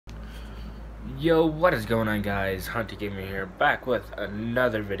Yo, what is going on, guys? Hunter Gamer here, back with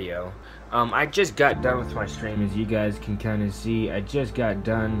another video. I just got done with my stream, as you guys can kind of see. I just got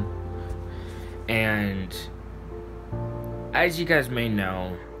done, and as you guys may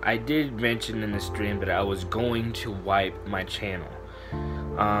know, I did mention in the stream that I was going to wipe my channel.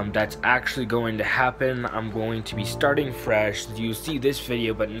 That's actually going to happen. I'm going to be starting fresh. You see this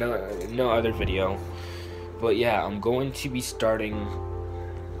video, but no other video. But yeah, I'm going to be starting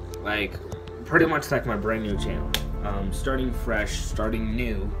pretty much like my brand new channel. Starting fresh, starting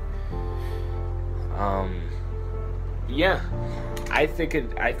new. Yeah, I think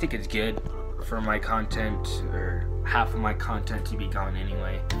it's good for my content, or half of my content, to be gone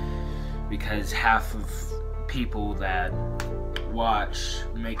anyway, because half of people that watch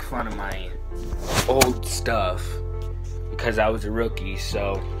make fun of my old stuff because I was a rookie.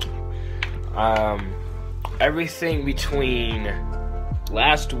 So everything between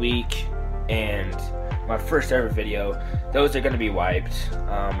last week and my first ever video, those are gonna be wiped.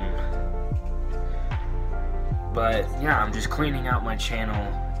 But yeah, I'm just cleaning out my channel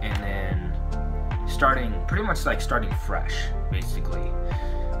and then starting fresh, basically.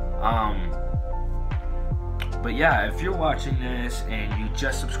 But yeah, if you're watching this and you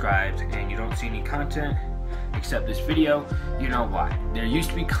just subscribed and you don't see any content except this video, you know why. There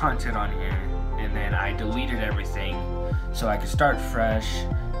used to be content on here, and then I deleted everything so I could start fresh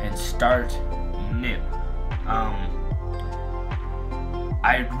and start new.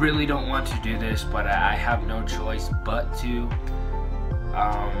 I really don't want to do this, but I have no choice but to.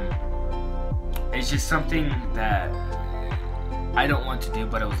 It's just something that I don't want to do,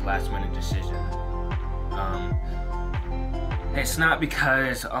 but it was a last minute decision. It's not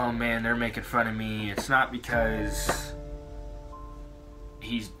because, oh man, they're making fun of me. It's not because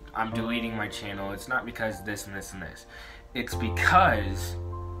I'm deleting my channel. It's not because this and this and this. It's because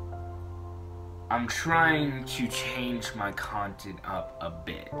I'm trying to change my content up a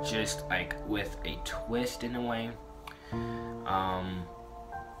bit, just like with a twist in a way.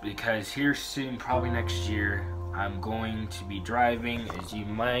 Because here soon, probably next year, I'm going to be driving, as you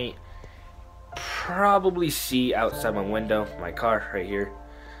might probably see outside my window, my car right here.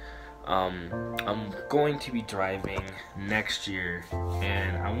 I'm going to be driving next year,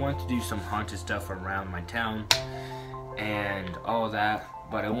 and I want to do some haunted stuff around my town and all that,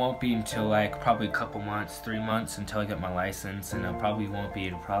 but it won't be until probably a couple months, 3 months until I get my license, and it probably won't be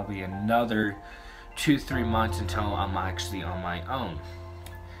another 2-3 months until I'm actually on my own.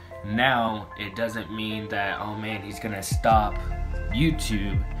 Now, it doesn't mean that, oh man, he's gonna stop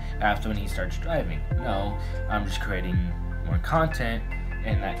YouTube after when he starts driving. No, I'm just creating more content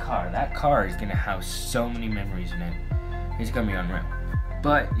in that car. That car is gonna have so many memories in it. It's gonna be unreal.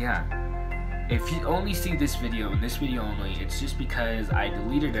 But yeah, if you only see this video and this video only, it's just because I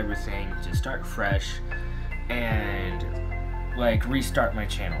deleted everything to start fresh and restart my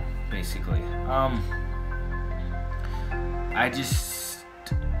channel, basically. I just,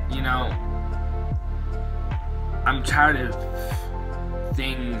 I'm tired of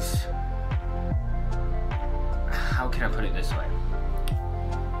things. How can I put it this way?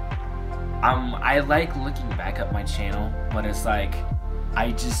 I like looking back at my channel, but it's like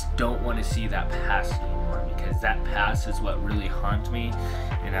I just don't want to see that past anymore, because that past is what really haunts me.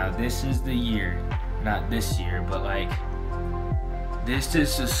 And now this is the year, not this year, but this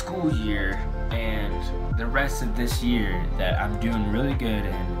is the school year and the rest of this year that I'm doing really good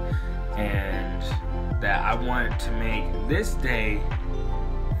in, and that I want to make this day,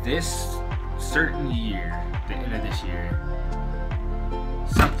 this certain year, the end of this year,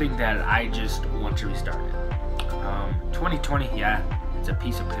 something that I just want to restart it. 2020, yeah, it's a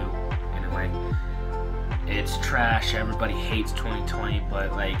piece of poo in a way. It's trash. Everybody hates 2020, but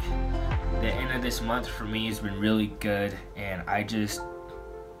the end of this month for me has been really good, and I don't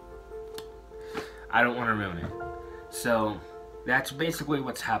want to ruin it. So that's basically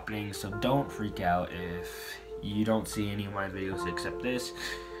what's happening. So don't freak out if you don't see any of my videos except this.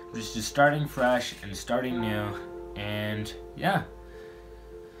 I'm just starting fresh and starting new, and yeah.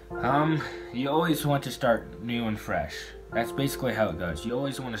 You always want to start new and fresh. That's basically how it goes. You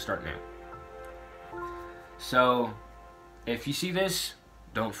always want to start new. So, if you see this,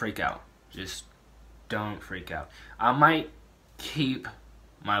 don't freak out. Just don't freak out. I might keep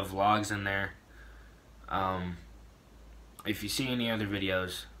my vlogs in there. If you see any other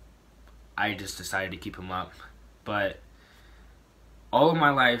videos, I just decided to keep them up. But all of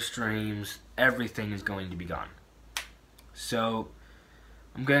my live streams, everything is going to be gone. So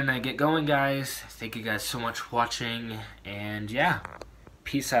I'm gonna get going, guys. Thank you guys so much for watching, and yeah,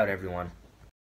 peace out, everyone.